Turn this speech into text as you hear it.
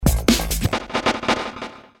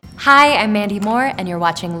Hi, I'm Mandy Moore, and you're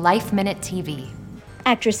watching Life Minute TV.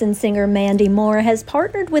 Actress and singer Mandy Moore has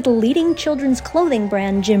partnered with leading children's clothing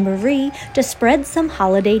brand Gymboree to spread some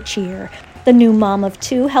holiday cheer. The new mom of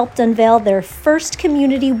two helped unveil their first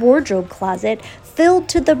community wardrobe closet filled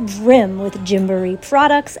to the brim with Gymboree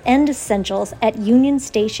products and essentials at Union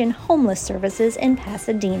Station Homeless Services in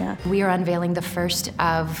Pasadena. We are unveiling the first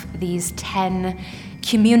of these 10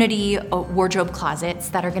 community wardrobe closets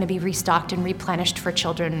that are going to be restocked and replenished for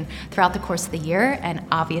children throughout the course of the year, and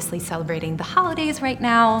obviously celebrating the holidays right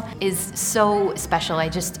now is so special. I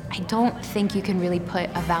don't think you can really put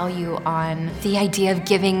a value on the idea of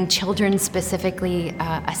giving children specifically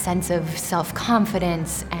a sense of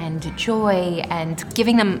self-confidence and joy and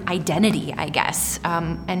giving them identity, I guess,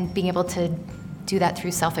 and being able to do that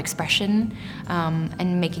through self-expression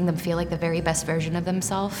and making them feel like the very best version of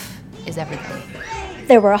themselves is everything.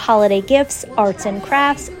 There were holiday gifts, arts and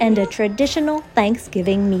crafts, and a traditional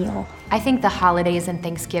Thanksgiving meal. I think the holidays and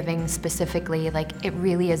Thanksgiving specifically, it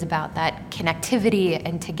really is about that connectivity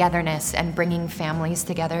and togetherness and bringing families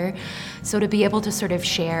together. So to be able to sort of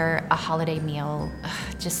share a holiday meal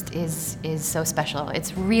just is so special.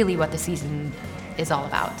 It's really what the season is all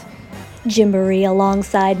about. Gymboree,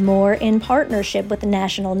 alongside Moore, in partnership with the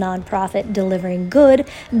national nonprofit Delivering Good,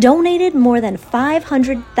 donated more than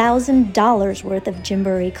 $500,000 worth of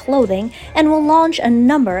Gymboree clothing and will launch a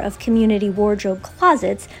number of community wardrobe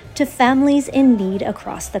closets to families in need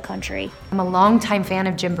across the country. I'm a longtime fan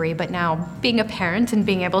of Gymboree, but now being a parent and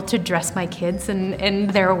being able to dress my kids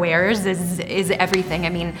in their wares is everything. I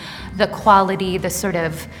mean, the quality, the sort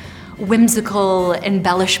of whimsical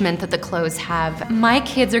embellishment that the clothes have. My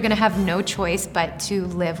kids are gonna have no choice but to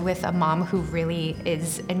live with a mom who really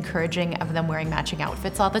is encouraging of them wearing matching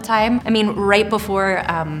outfits all the time. I mean, right before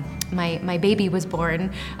my baby was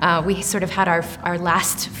born, we sort of had our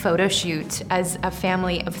last photo shoot as a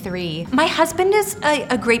family of 3. My husband is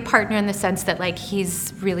a great partner in the sense that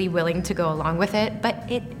he's really willing to go along with it, but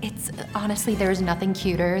it's honestly, there's nothing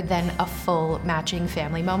cuter than a full matching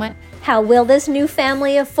family moment. How will this new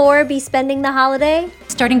family of 4 be spending the holiday?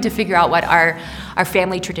 Starting to figure out what our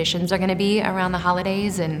family traditions are going to be around the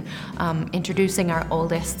holidays, and introducing our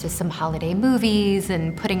oldest to some holiday movies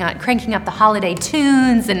and cranking up the holiday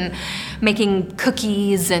tunes and making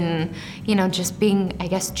cookies, and just being, I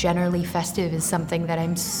guess, generally festive is something that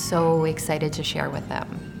I'm so excited to share with them.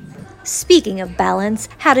 Speaking of balance,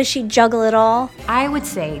 how does she juggle it all? I would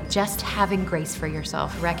say just having grace for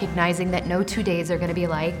yourself, recognizing that no 2 days are going to be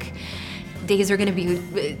alike. Days are going to be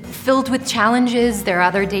filled with challenges. There are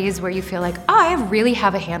other days where you feel like, I really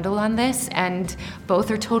have a handle on this, and both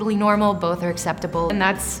are totally normal, both are acceptable, and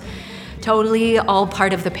that's totally all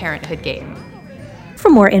part of the parenthood game. For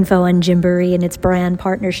more info on Gymboree and its brand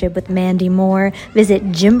partnership with Mandy Moore, visit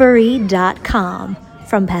gymboree.com.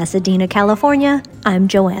 From Pasadena, California, I'm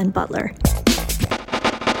Joanne Butler.